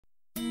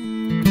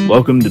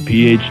Welcome to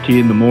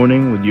PHT in the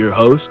Morning with your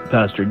host,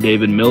 Pastor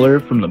David Miller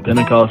from the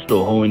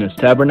Pentecostal Holiness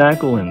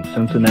Tabernacle in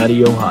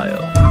Cincinnati, Ohio.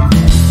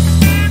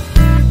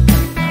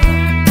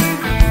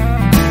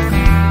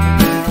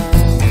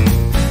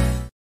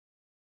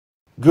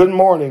 Good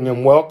morning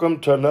and welcome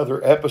to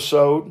another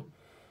episode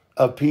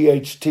of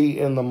PHT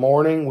in the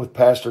Morning with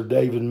Pastor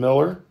David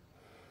Miller.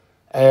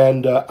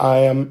 And I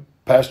am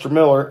Pastor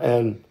Miller,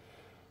 and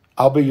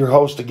I'll be your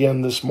host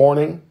again this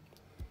morning.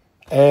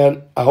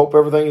 And I hope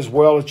everything is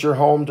well at your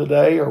home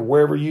today or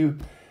wherever you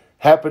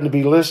happen to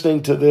be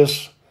listening to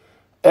this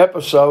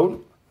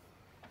episode.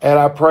 And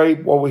I pray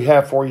what we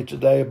have for you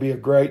today will be a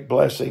great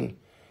blessing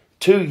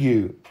to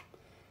you.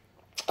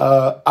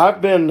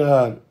 I've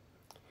been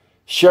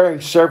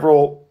sharing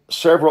several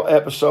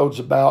episodes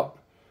about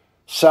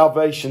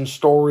salvation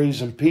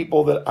stories and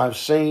people that I've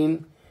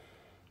seen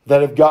that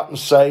have gotten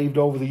saved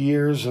over the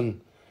years, and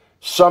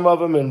some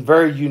of them in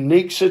very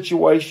unique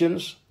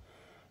situations.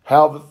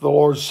 How that the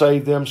Lord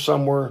saved them.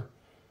 Some were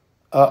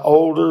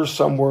older,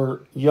 some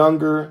were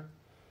younger.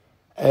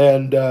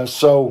 And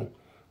so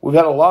we've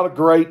had a lot of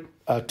great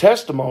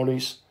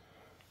testimonies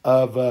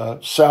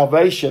of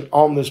salvation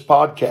on this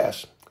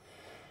podcast.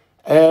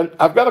 And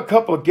I've got a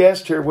couple of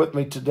guests here with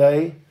me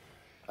today.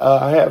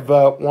 I have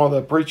one of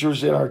the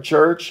preachers in our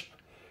church,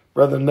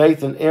 Brother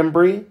Nathan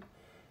Embry.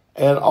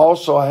 And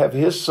also I have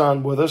his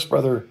son with us,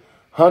 Brother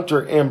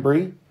Hunter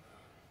Embry.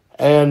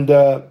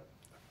 And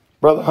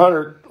Brother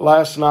Hunter,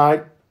 last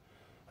night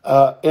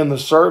in the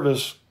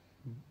service,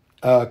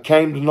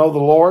 came to know the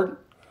Lord.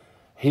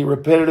 He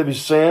repented of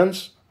his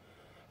sins,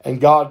 and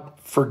God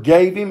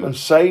forgave him and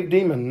saved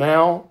him, and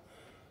now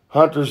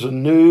Hunter's a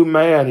new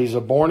man. He's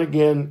a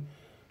born-again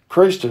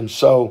Christian.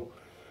 So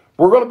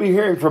we're going to be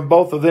hearing from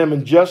both of them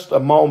in just a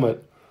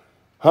moment.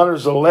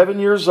 Hunter's 11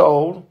 years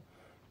old,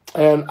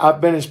 and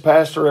I've been his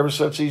pastor ever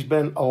since he's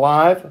been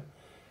alive.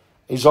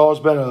 He's always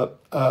been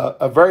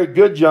a very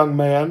good young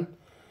man.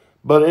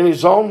 But in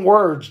his own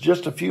words,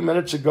 just a few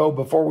minutes ago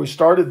before we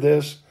started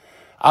this,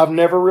 I've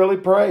never really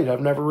prayed.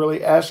 I've never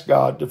really asked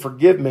God to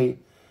forgive me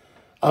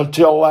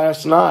until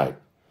last night.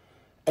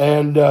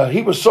 And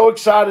he was so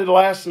excited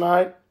last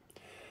night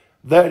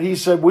that he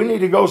said, we need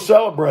to go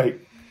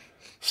celebrate.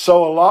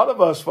 So a lot of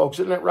us folks,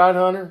 isn't it right,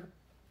 Hunter?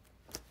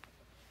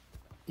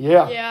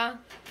 Yeah. Yeah.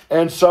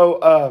 And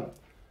so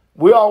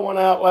we all went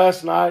out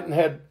last night and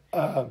had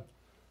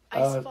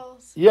Ice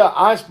balls. Yeah,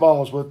 ice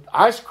balls with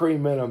ice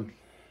cream in them.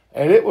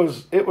 And it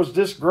was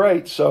just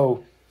great.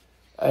 So,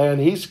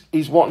 and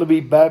he's wanting to be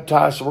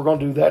baptized, so we're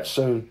going to do that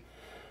soon.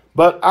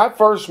 But I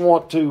first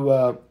want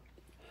to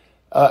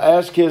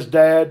ask his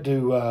dad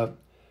to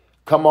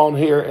come on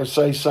here and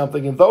say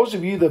something. And those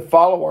of you that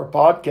follow our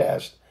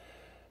podcast,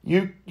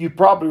 you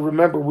probably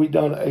remember we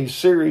done a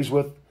series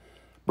with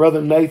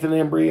Brother Nathan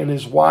Embry and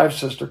his wife,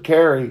 Sister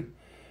Carrie.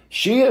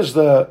 She is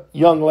the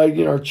young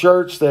lady in our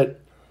church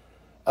that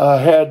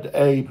had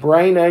a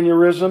brain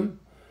aneurysm,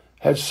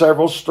 had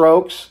several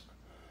strokes,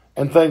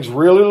 and things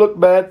really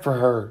looked bad for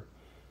her.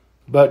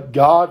 But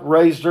God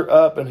raised her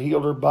up and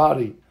healed her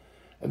body.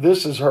 And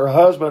this is her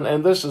husband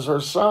and this is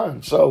her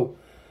son. So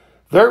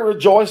they're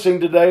rejoicing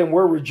today and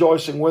we're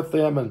rejoicing with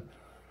them. And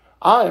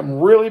I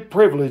am really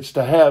privileged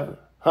to have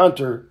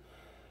Hunter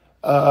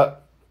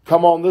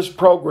come on this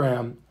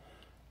program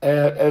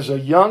as a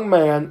young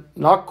man,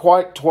 not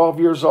quite 12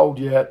 years old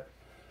yet,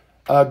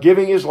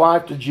 giving his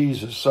life to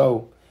Jesus.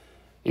 So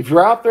if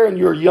you're out there and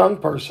you're a young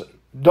person,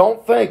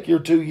 don't think you're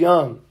too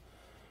young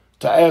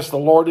to ask the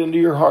Lord into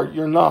your heart.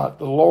 You're not.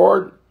 The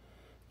Lord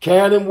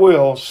can and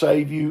will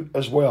save you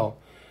as well.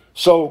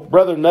 So,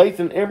 Brother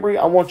Nathan Embry,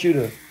 I want you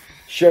to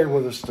share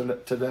with us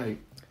today.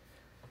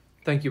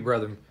 Thank you,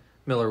 Brother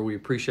Miller. We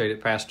appreciate it,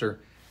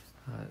 Pastor.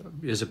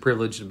 It is a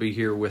privilege to be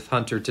here with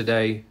Hunter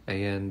today.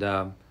 And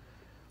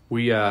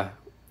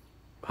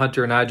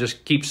Hunter and I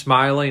just keep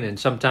smiling, and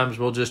sometimes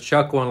we'll just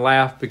chuckle and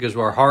laugh because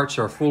our hearts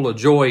are full of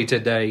joy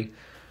today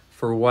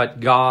for what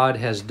God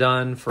has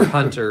done for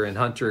Hunter and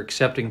Hunter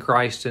accepting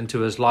Christ into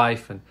his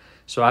life. And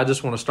so I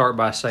just want to start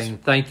by saying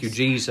thank you,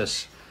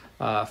 Jesus,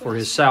 for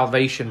his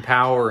salvation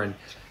power and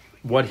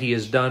what he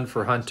has done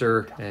for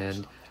Hunter.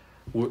 And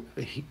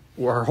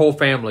our whole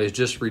family is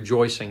just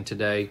rejoicing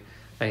today.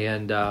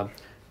 And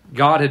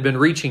God had been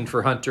reaching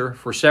for Hunter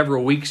for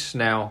several weeks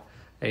now,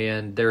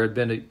 and there had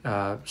been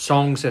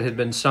songs that had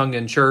been sung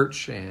in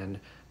church and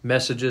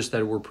messages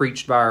that were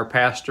preached by our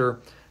pastor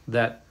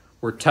that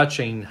were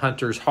touching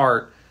Hunter's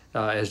heart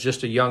as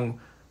just a young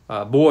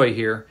boy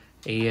here.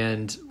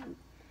 And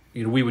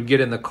we would get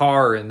in the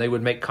car and they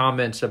would make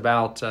comments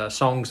about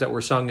songs that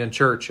were sung in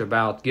church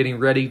about getting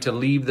ready to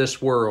leave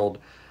this world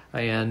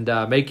and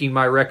making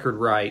my record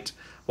right,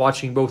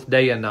 watching both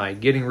day and night,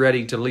 getting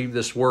ready to leave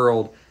this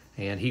world.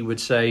 And he would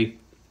say,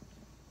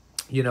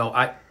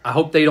 I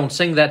hope they don't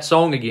sing that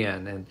song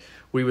again. And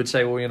we would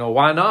say, well,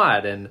 why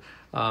not? And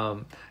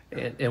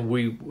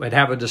we would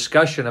have a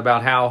discussion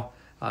about how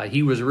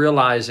he was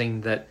realizing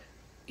that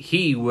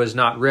he was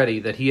not ready,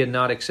 that he had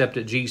not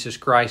accepted Jesus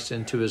Christ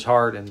into his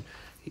heart. And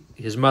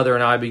his mother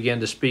and I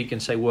began to speak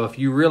and say, well, if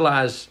you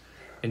realize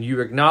and you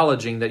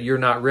acknowledging that you're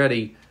not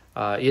ready,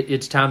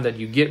 it's time that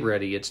you get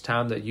ready. It's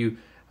time that you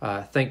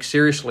think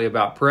seriously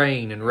about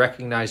praying and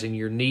recognizing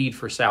your need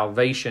for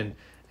salvation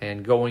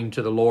and going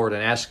to the Lord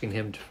and asking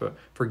Him to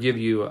forgive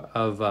you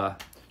of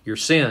your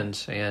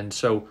sins. And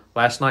so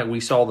last night we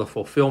saw the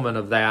fulfillment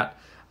of that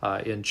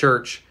in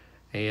church,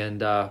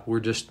 and we're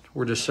just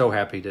so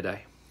happy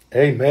today.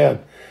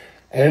 Amen.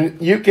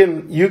 And you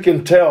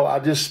can tell. I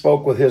just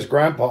spoke with his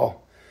grandpa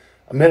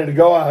a minute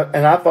ago,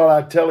 and I thought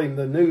I'd tell him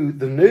the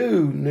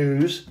new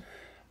news.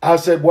 I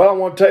said, "Well, I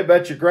want to tell you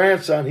about your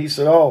grandson." He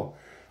said, "Oh,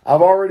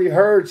 I've already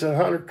heard." Said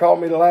Hunter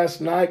called me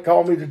last night,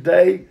 called me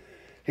today.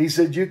 He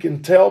said, "You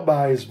can tell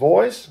by his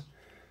voice."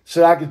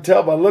 Said, "I could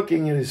tell by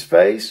looking at his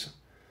face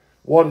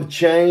what a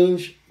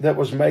change that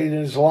was made in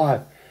his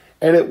life."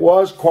 And it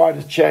was quite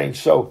a change.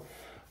 So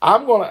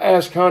I'm going to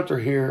ask Hunter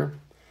here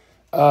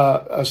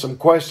some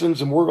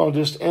questions, and we're going to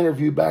just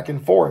interview back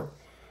and forth.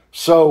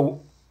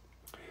 So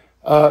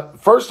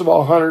first of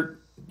all, Hunter,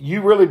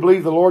 you really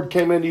believe the Lord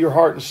came into your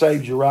heart and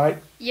saved you, right?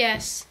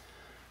 Yes.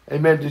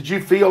 Amen. Did you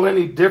feel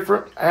any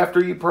different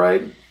after you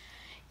prayed?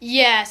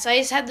 Yes, I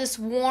just had this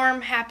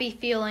warm, happy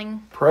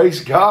feeling.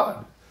 Praise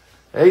God.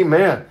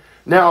 Amen.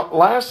 Now,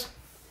 last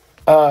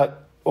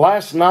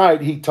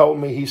night he told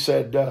me, he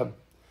said,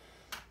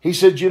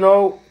 "You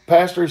know,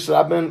 Pastor," he said,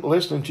 "I've been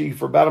listening to you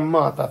for about a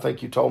month," I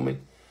think you told me.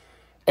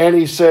 And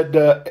he said,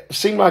 "It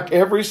seemed like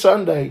every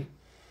Sunday,"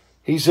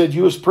 he said,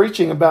 "you was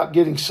preaching about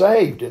getting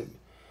saved."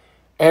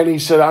 And he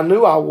said, "I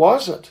knew I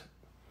wasn't."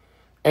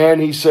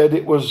 And he said,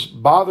 "It was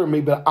bothering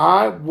me, but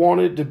I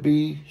wanted to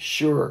be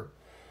sure."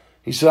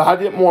 He said, "I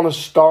didn't want to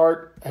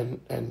start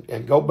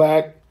and go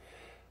back."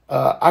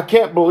 I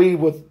can't believe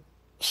with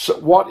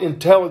what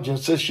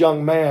intelligence this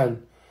young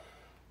man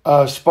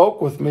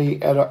spoke with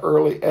me at an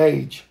early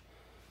age.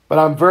 But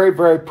I'm very,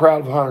 very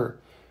proud of Hunter.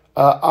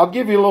 I'll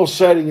give you a little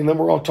setting, and then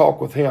we're going to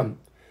talk with him.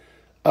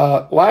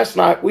 Last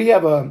night, we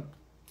have a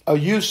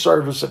youth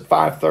service at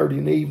 5:30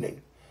 in the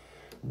evening.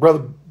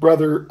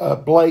 Brother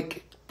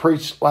Blake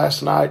preached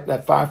last night in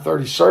that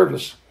 5:30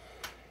 service.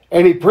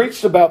 And he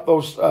preached about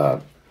those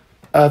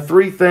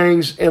three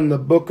things in the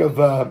book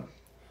of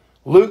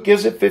Luke,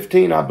 is it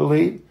 15, I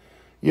believe?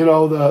 You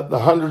know, the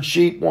 100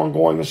 sheep, one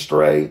going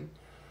astray,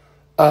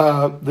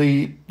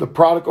 the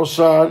prodigal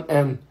son,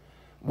 and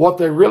what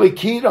they really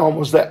keyed on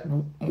was that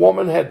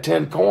woman had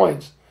 10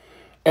 coins,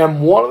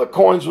 and one of the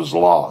coins was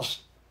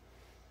lost.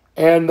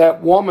 And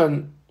that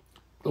woman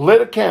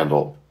lit a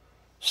candle,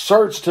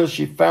 searched till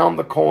she found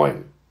the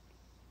coin.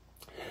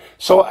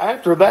 So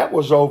after that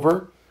was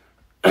over,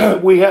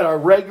 we had our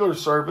regular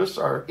service,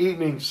 our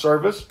evening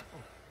service,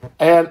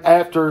 and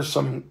after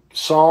some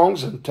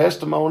songs and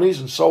testimonies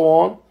and so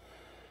on,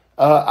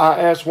 I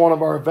asked one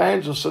of our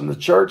evangelists in the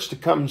church to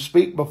come and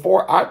speak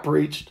before I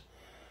preached,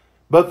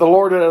 but the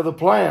Lord had other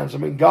plans. I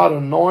mean, God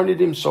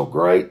anointed him so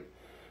great.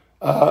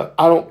 I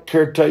don't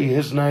care to tell you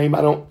his name.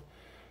 I don't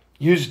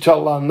usually tell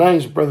a lot of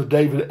names, Brother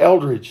David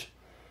Eldridge.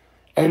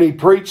 And he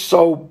preached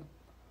so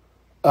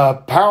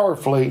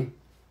powerfully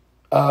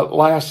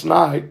last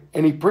night,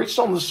 and he preached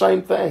on the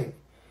same thing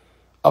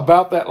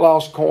about that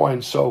lost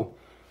coin. So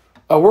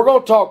we're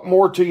going to talk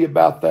more to you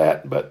about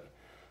that, but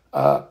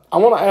I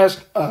want to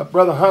ask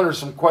Brother Hunter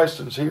some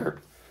questions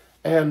here.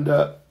 And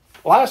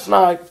last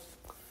night,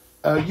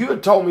 you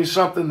had told me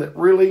something that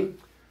really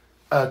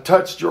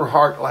touched your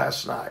heart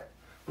last night.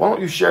 Why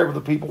don't you share with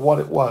the people what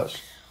it was?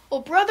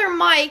 Well, Brother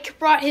Mike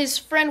brought his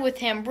friend with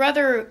him,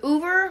 Brother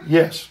Uber.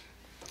 Yes.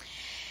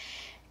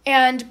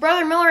 And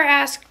Brother Miller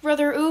asked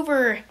Brother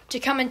Uber to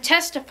come and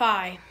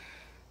testify.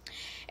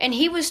 And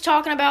he was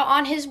talking about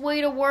on his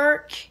way to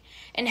work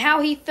and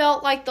how he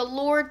felt like the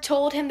Lord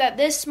told him that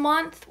this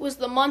month was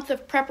the month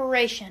of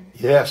preparation.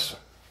 Yes.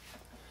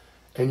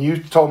 And you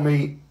told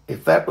me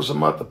if that was a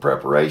month of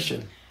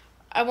preparation,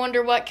 I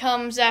wonder what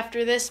comes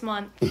after this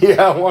month.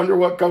 Yeah, I wonder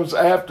what comes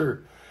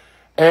after.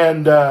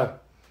 And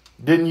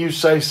didn't you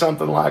say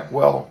something like,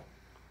 well,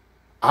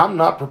 I'm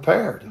not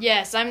prepared?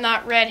 Yes, I'm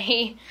not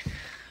ready.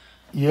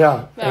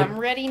 Yeah. But I'm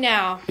ready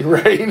now.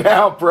 Ready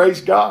now, praise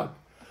God.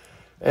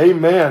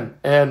 Amen.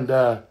 And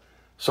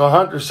so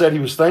Hunter said he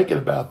was thinking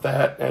about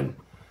that. And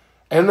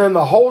then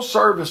the whole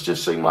service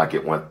just seemed like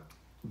it went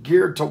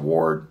geared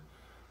toward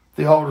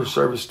the altar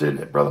service, didn't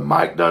it? Brother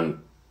Mike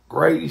done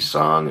great. He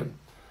sung and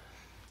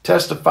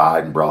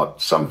testified and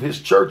brought some of his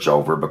church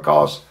over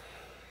because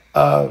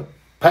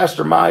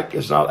Pastor Mike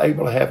is not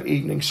able to have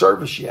evening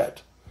service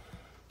yet.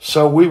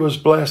 So we was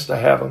blessed to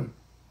have him.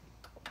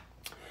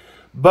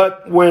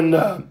 But when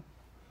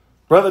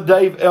Brother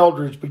Dave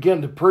Eldridge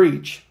began to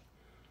preach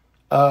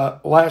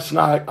last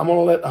night, I'm going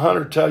to let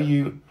Hunter tell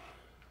you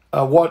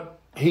what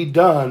he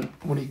done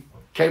when he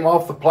came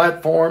off the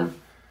platform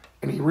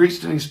and he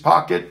reached in his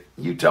pocket.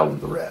 You tell him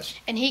the rest.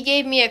 And he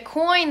gave me a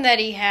coin that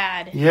he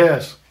had.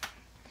 Yes.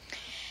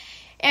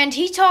 And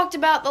he talked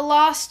about the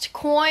lost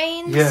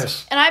coins.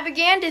 Yes. And I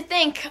began to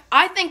think,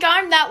 I think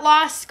I'm that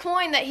lost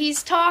coin that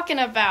he's talking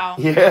about.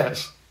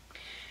 Yes.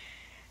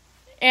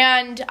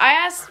 And I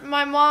asked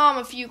my mom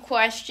a few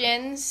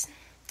questions.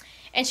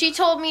 And she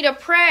told me to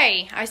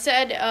pray. I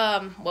said,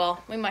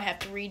 well, we might have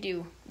to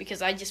redo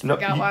because I just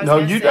forgot what I was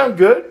going to say. No, you done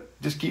good.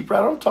 Just keep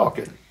right on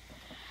talking.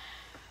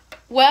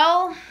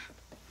 Well,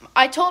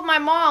 I told my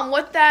mom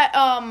what that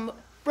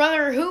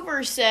Brother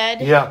Hoover said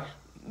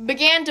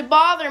began to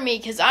bother me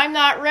because I'm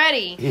not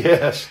ready.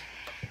 Yes.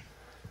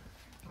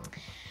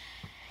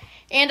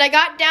 And I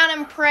got down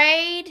and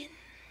prayed,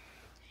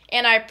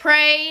 and I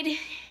prayed,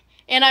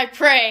 and I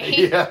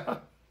prayed. Yeah.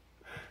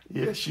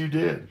 Yes, you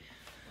did.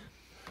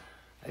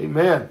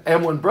 Amen.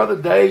 And when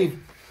Brother Dave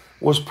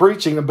was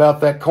preaching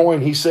about that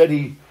coin, he said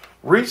he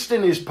reached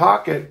in his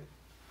pocket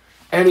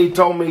and he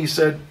told me, he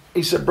said,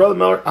 Brother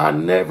Miller, I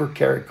never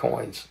carry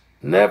coins.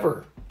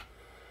 Never.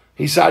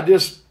 He said, I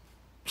just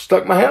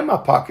stuck my hand in my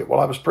pocket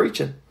while I was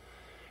preaching.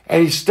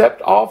 And he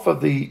stepped off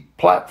of the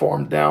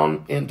platform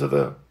down into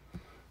the,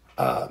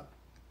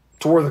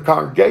 to where the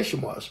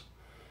congregation was.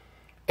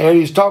 And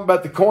he's talking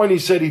about the coin. He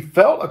said he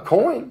felt a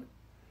coin.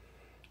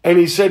 And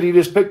he said he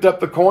just picked up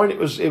the coin. It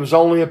was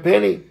only a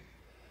penny.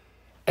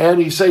 And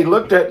he said he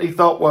looked at it and he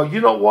thought, well, you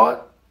know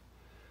what?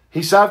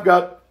 He said,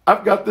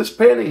 I've got this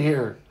penny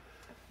here.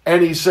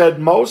 And he said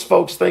most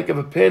folks think of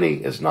a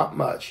penny as not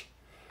much.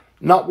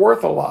 Not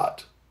worth a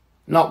lot.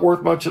 Not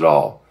worth much at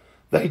all.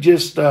 They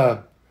just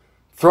throw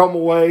them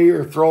away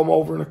or throw them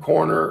over in a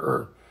corner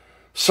or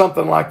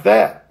something like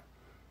that.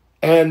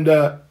 And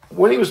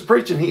when he was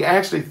preaching, he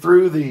actually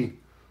threw the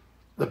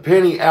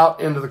penny out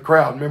into the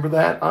crowd. Remember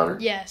that, Honor?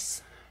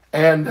 Yes.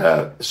 And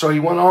so he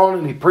went on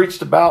and he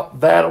preached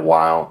about that a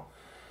while.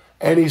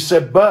 And he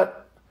said,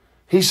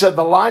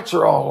 the lights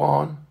are all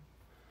on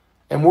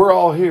and we're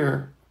all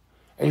here.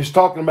 And he's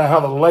talking about how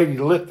the lady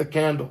lit the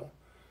candle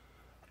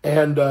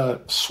and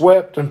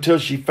swept until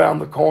she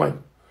found the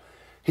coin.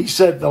 He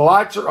said, the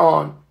lights are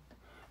on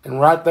and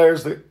right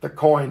there's the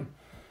coin.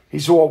 He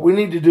said, what we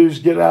need to do is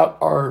get out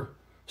our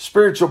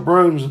spiritual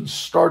brooms and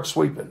start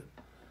sweeping.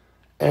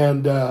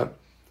 And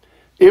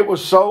it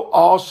was so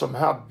awesome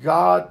how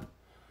God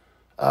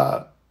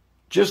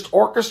just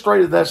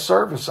orchestrated that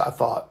service, I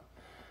thought.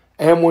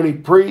 And when he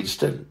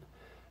preached and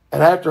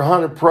after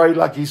Hunter prayed,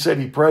 like he said,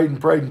 he prayed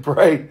and prayed and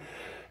prayed.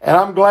 And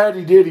I'm glad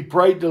he did. He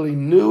prayed till he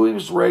knew he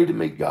was ready to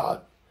meet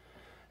God.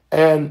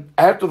 And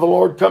after the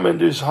Lord come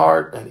into his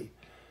heart and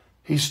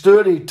he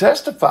stood, he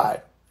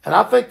testified. And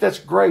I think that's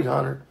great,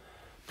 Hunter.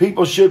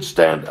 People should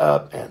stand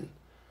up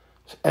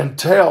and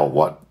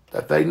tell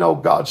that they know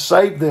God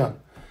saved them.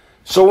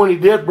 So when he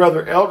did,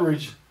 Brother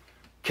Eldridge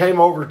came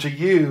over to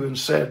you and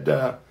said,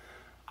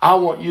 I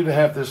want you to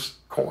have this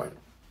coin.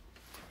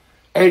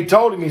 And he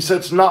told him, he said,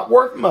 it's not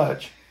worth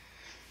much.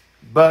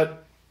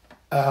 But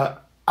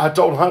I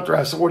told Hunter,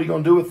 I said, what are you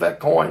going to do with that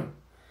coin?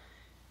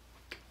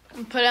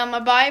 Put it on my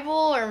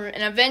Bible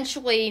and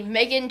eventually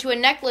make it into a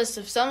necklace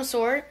of some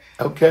sort.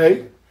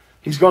 Okay.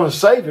 He's going to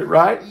save it,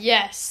 right?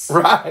 Yes.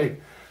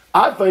 Right.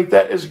 I think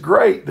that is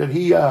great that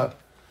he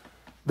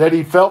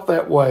felt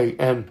that way.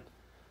 And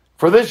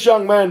for this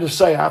young man to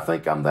say, I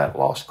think I'm that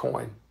lost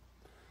coin.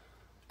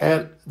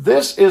 And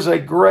this is a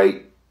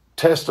great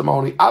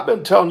testimony. I've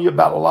been telling you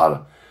about a lot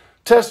of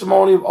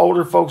testimony of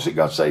older folks that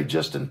got saved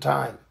just in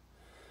time.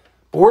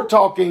 But we're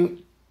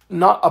talking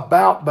not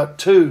about, but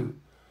to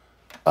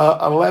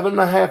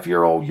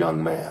 11-and-a-half-year-old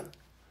young man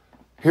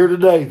here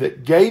today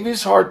that gave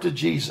his heart to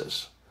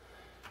Jesus.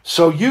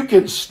 So you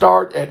can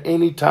start at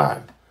any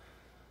time.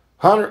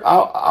 Hunter,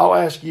 I'll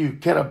ask you,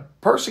 can a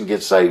person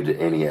get saved at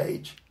any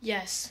age?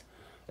 Yes.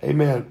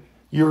 Amen.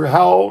 You're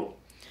how old?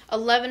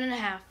 11 and a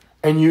half.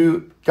 And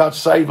you got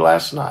saved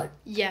last night?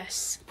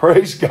 Yes.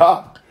 Praise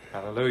God.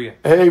 Hallelujah.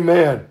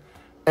 Amen.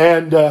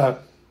 And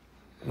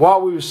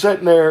while we were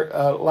sitting there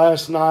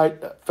last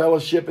night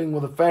fellowshipping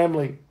with a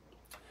family,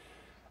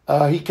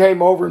 he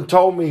came over and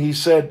told me, he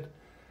said,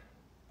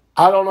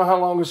 I don't know how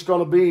long it's going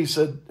to be. He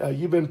said,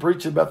 you've been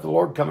preaching about the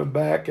Lord coming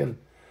back.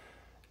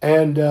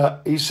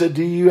 And he said,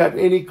 do you have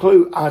any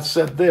clue? I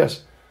said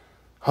this,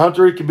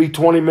 Hunter, it could be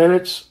 20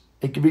 minutes.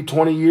 It could be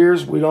 20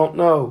 years. We don't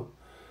know.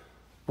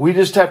 We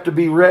just have to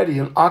be ready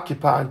and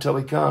occupy until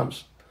he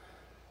comes.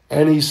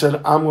 And he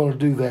said, I'm going to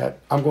do that.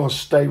 I'm going to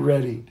stay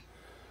ready.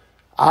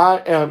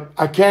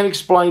 I can't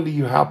explain to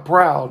you how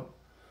proud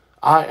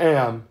I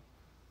am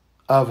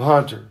of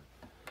Hunter.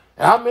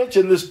 And I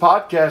mentioned this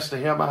podcast to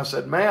him. I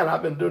said, man,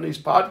 I've been doing these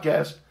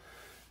podcasts.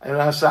 And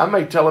I said, I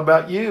may tell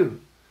about you.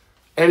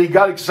 And he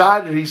got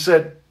excited. He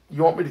said,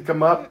 you want me to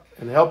come up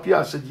and help you?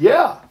 I said,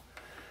 yeah.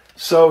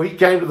 So he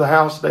came to the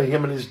house today,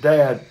 him and his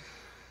dad.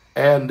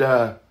 And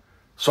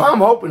so I'm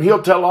hoping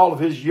he'll tell all of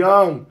his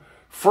young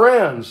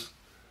friends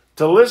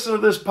to listen to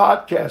this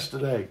podcast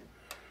today.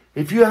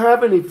 If you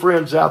have any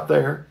friends out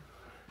there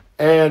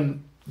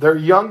and they're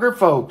younger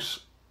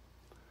folks,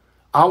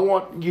 I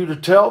want you to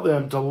tell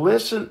them to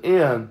listen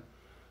in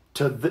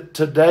to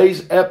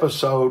today's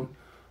episode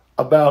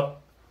about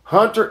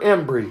Hunter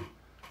Embry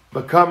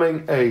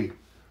becoming a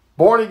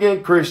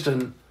born-again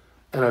Christian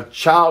and a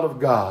child of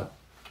God.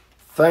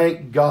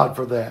 Thank God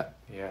for that.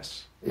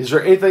 Yes. Is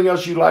there anything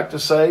else you'd like to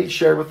say,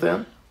 share with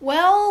them?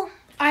 Well,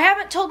 I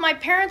haven't told my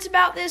parents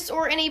about this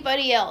or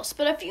anybody else,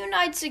 but a few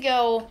nights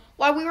ago,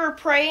 while we were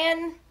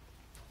praying,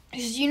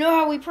 because you know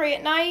how we pray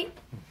at night?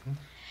 Mm-hmm.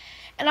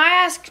 And I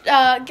asked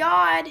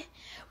God,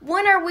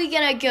 when are we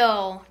going to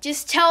go?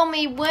 Just tell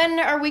me, when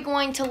are we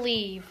going to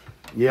leave?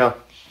 Yeah.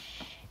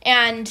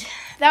 And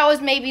that was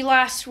maybe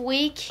last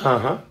week.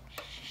 Uh-huh.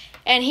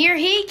 And here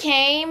he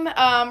came,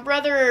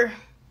 Brother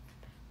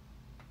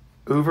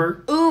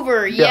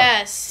Uver, yeah,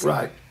 yes.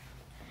 Right.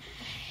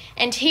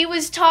 And he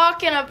was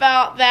talking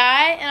about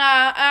that, and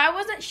I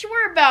wasn't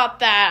sure about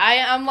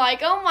that. I'm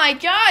like, oh my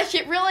gosh,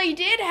 it really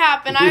did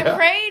happen. Yeah. I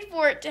prayed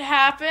for it to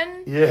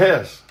happen.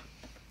 Yes.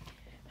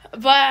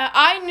 But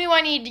I knew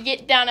I needed to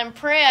get down and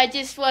pray. I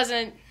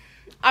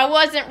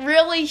wasn't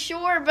really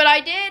sure, but I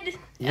did.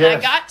 And Yes.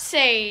 I got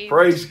saved.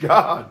 Praise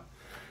God.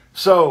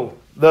 So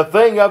the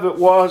thing of it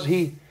was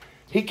he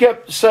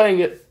kept saying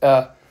it.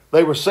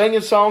 They were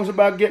singing songs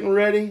about getting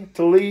ready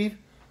to leave.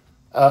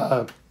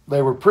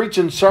 They were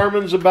preaching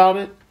sermons about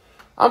it.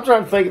 I'm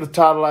trying to think of the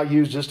title I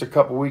used just a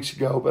couple weeks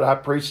ago, but I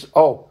preached.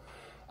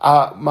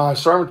 My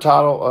sermon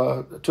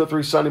title 2 or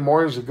 3 Sunday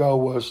mornings ago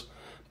was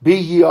 "Be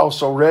Ye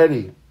Also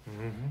Ready."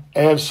 Mm-hmm.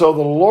 And so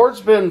the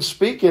Lord's been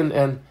speaking,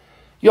 and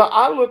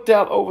I looked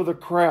out over the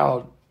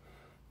crowd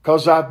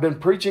because I've been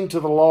preaching to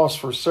the lost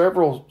for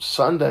several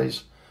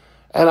Sundays,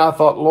 and I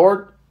thought,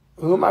 Lord,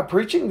 who am I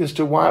preaching this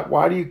to?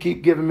 Why do you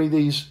keep giving me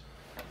these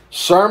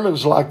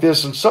sermons like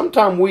this? And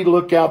sometimes we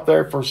look out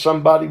there for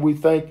somebody we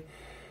think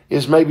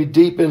is maybe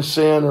deep in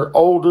sin or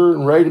older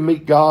and ready to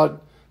meet God.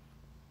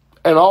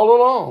 And all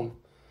along,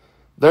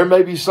 there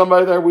may be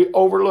somebody there we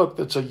overlook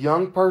that's a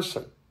young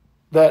person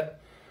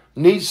that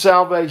needs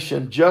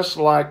salvation just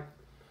like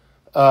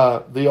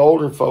the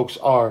older folks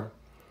are.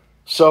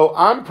 So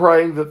I'm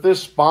praying that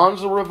this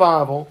spawns a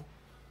revival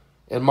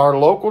in our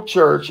local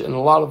church, and a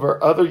lot of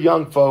our other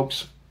young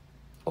folks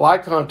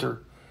like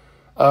Hunter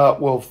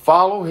will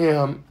follow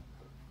him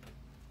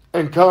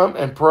and come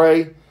and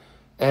pray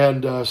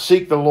and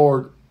seek the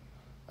Lord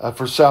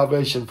for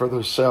salvation for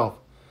themselves.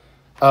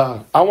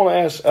 I want to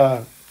ask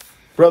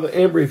Brother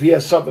Embry if he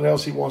has something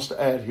else he wants to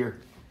add here.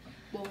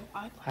 Well,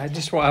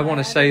 I want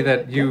to say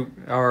that you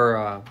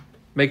are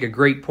make a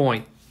great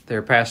point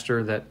there,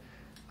 Pastor. That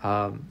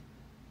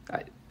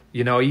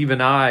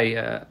even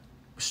I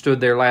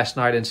stood there last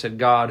night and said,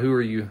 God, who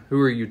are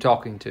you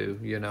talking to?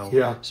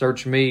 Yeah.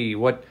 Search me.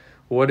 Who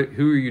are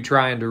you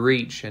trying to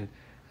reach? And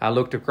I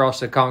looked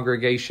across the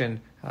congregation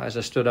as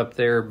I stood up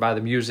there by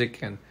the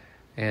music, and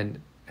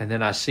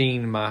then I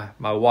seen my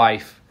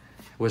wife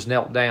was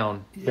knelt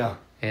down. Yeah.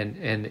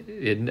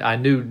 And I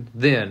knew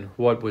then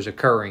what was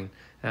occurring.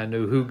 I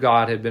knew who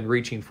God had been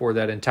reaching for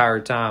that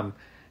entire time,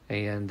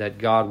 and that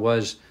God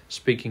was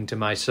speaking to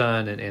my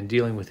son and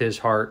dealing with his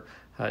heart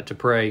to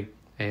pray.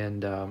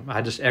 And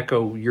I just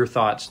echo your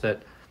thoughts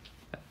that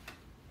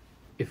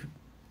if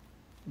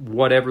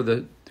whatever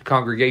the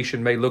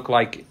congregation may look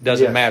like, it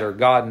doesn't Yes. matter.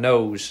 God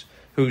knows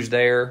who's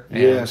there.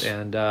 And, Yes.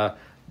 and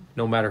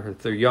no matter if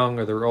they're young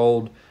or they're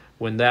old,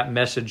 when that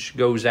message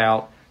goes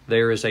out,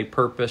 there is a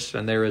purpose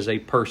and there is a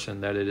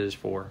person that it is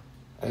for.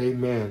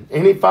 Amen.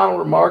 Any final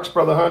remarks,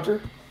 Brother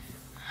Hunter?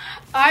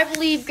 I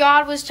believe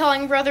God was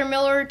telling Brother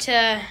Miller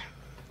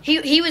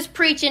he was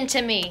preaching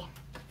to me.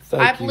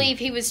 Thank you. Believe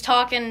he was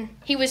talking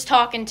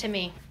to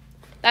me.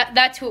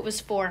 That's who it was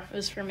for. It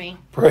was for me.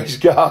 Praise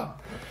God.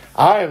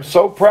 I am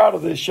so proud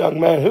of this young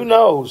man. Who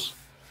knows?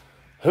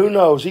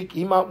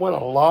 He might win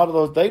a lot of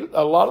those.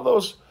 A lot of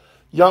those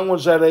young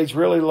ones that age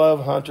really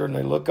love Hunter and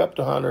they look up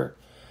to Hunter.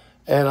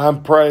 And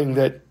I'm praying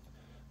that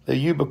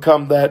you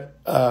become that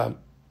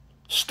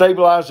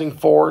stabilizing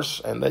force,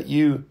 and that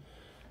you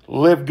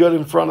live good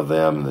in front of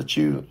them, and that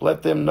you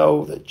let them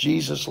know that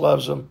Jesus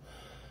loves them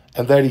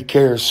and that he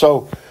cares.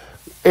 So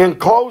in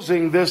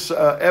closing this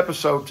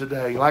episode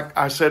today, like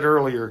I said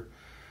earlier,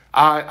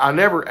 I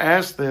never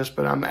asked this,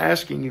 but I'm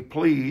asking you,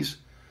 please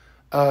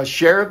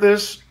share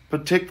this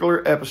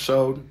particular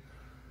episode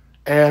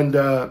and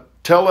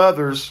tell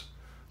others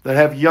that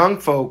have young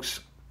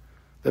folks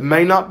that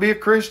may not be a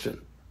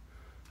Christian,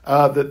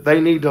 that they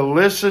need to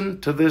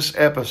listen to this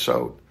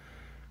episode.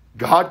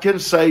 God can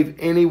save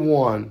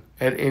anyone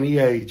at any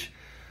age.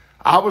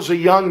 I was a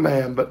young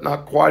man, but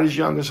not quite as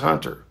young as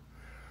Hunter.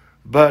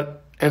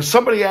 And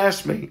somebody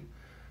asked me,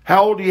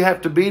 how old do you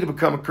have to be to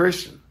become a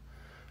Christian?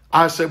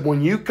 I said,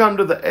 when you come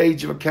to the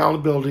age of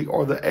accountability,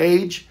 or the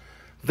age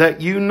that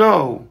you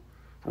know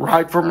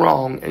right from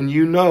wrong, and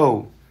you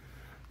know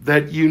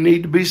that you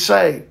need to be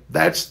saved,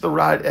 that's the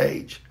right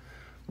age.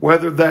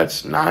 Whether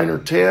that's 9 or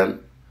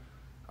 10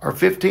 or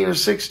 15 or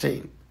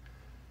 16.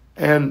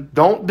 And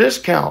don't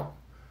discount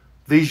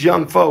these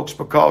young folks,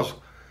 because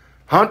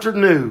Hunter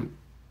knew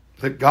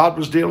that God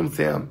was dealing with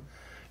him,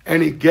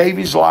 and he gave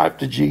his life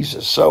to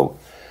Jesus. So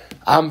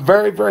I'm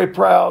very, very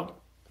proud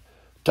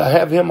to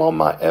have him on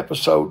my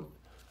episode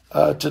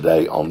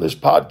today on this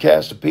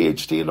podcast of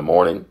PHT in the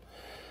Morning.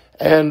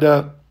 And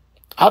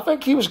I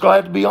think he was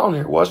glad to be on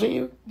here, wasn't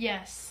you?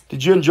 Yes.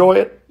 Did you enjoy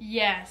it?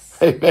 Yes.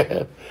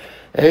 Amen.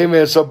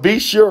 Amen. So be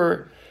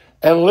sure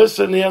and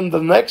listen in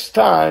the next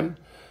time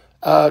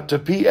to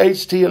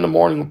PHT in the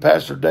Morning with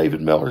Pastor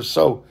David Miller.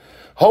 So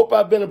hope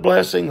I've been a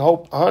blessing.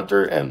 Hope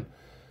Hunter and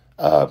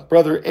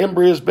Brother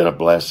Embry has been a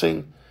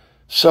blessing.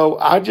 So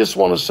I just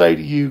want to say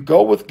to you,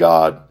 go with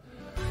God,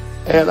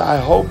 and I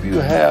hope you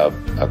have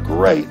a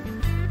great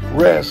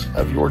rest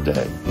of your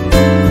day.